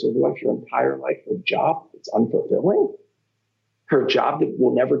 10 years of your life, your entire life for a job that's unfulfilling? For a job that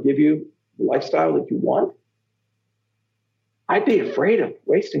will never give you the lifestyle that you want? I'd be afraid of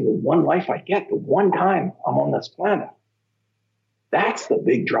wasting the one life I get, the one time I'm on this planet. That's the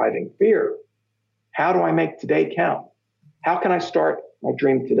big driving fear. How do I make today count? How can I start my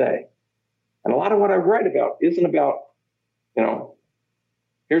dream today? And a lot of what I write about isn't about,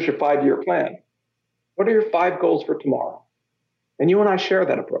 here's your 5-year plan. What are your 5 goals for tomorrow? And you and I share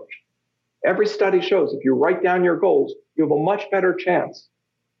that approach. Every study shows if you write down your goals, you have a much better chance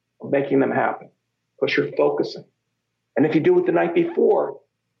of making them happen because you're focusing. And if you do it the night before,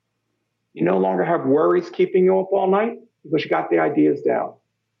 You no longer have worries keeping you up all night because you got the ideas down.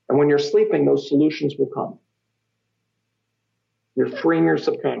 And when you're sleeping, those solutions will come. You're freeing your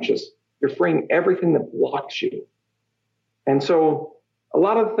subconscious. You're freeing everything that blocks you. And so a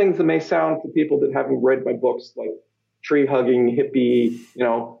lot of the things that may sound to people that haven't read my books, like tree hugging, hippie,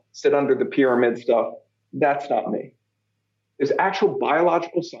 sit under the pyramid stuff, that's not me. There's actual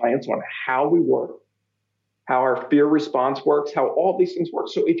biological science on how we work, how our fear response works, how all these things work.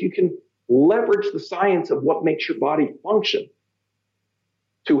 So if you can leverage the science of what makes your body function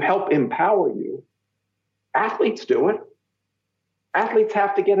to help empower you, athletes do it. Athletes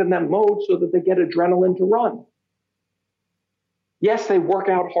have to get in that mode so that they get adrenaline to run. Yes, they work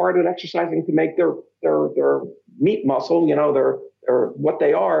out hard at exercising to make their meat muscle, their what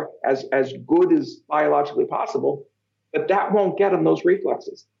they are as good as biologically possible, but that won't get them those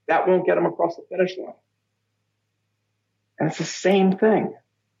reflexes. That won't get them across the finish line. And it's the same thing.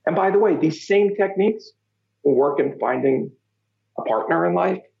 And by the way, these same techniques will work in finding a partner in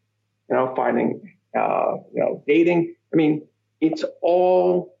life, finding, dating. I mean, it's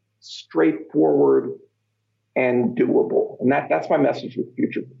all straightforward and doable. And that's my message with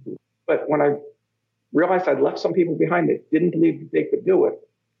Future. But when I realized I'd left some people behind that didn't believe that they could do it,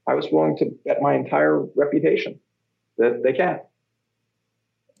 I was willing to bet my entire reputation that they can.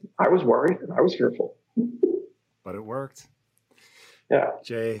 I was worried. I was fearful. But it worked. Yeah.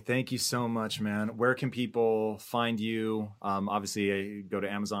 Jay, thank you so much, man. Where can people find you? Obviously, go to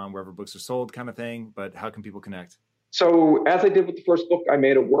Amazon, wherever books are sold kind of thing, but how can people connect? So as I did with the first book, I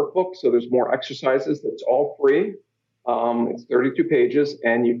made a workbook. So there's more exercises. That's all free. It's 32 pages,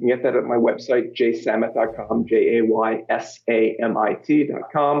 and you can get that at my website, jaysamit.com,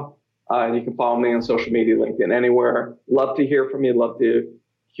 jaysamit.com. And you can follow me on social media, LinkedIn, anywhere. Love to hear from you. Love to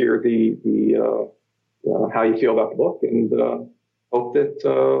hear the how you feel about the book, and hope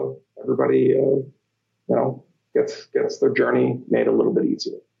that everybody gets their journey made a little bit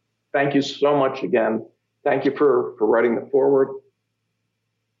easier. Thank you so much again. Thank you for writing the forward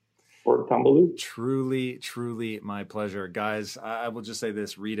for Tumbleweed. Truly, truly my pleasure. Guys, I will just say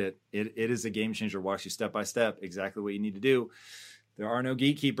this, read it. It is a game changer. Walks you step by step, exactly what you need to do. There are no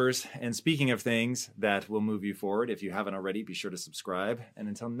gatekeepers. And speaking of things that will move you forward, if you haven't already, be sure to subscribe. And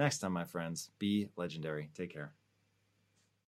until next time, my friends, be legendary. Take care.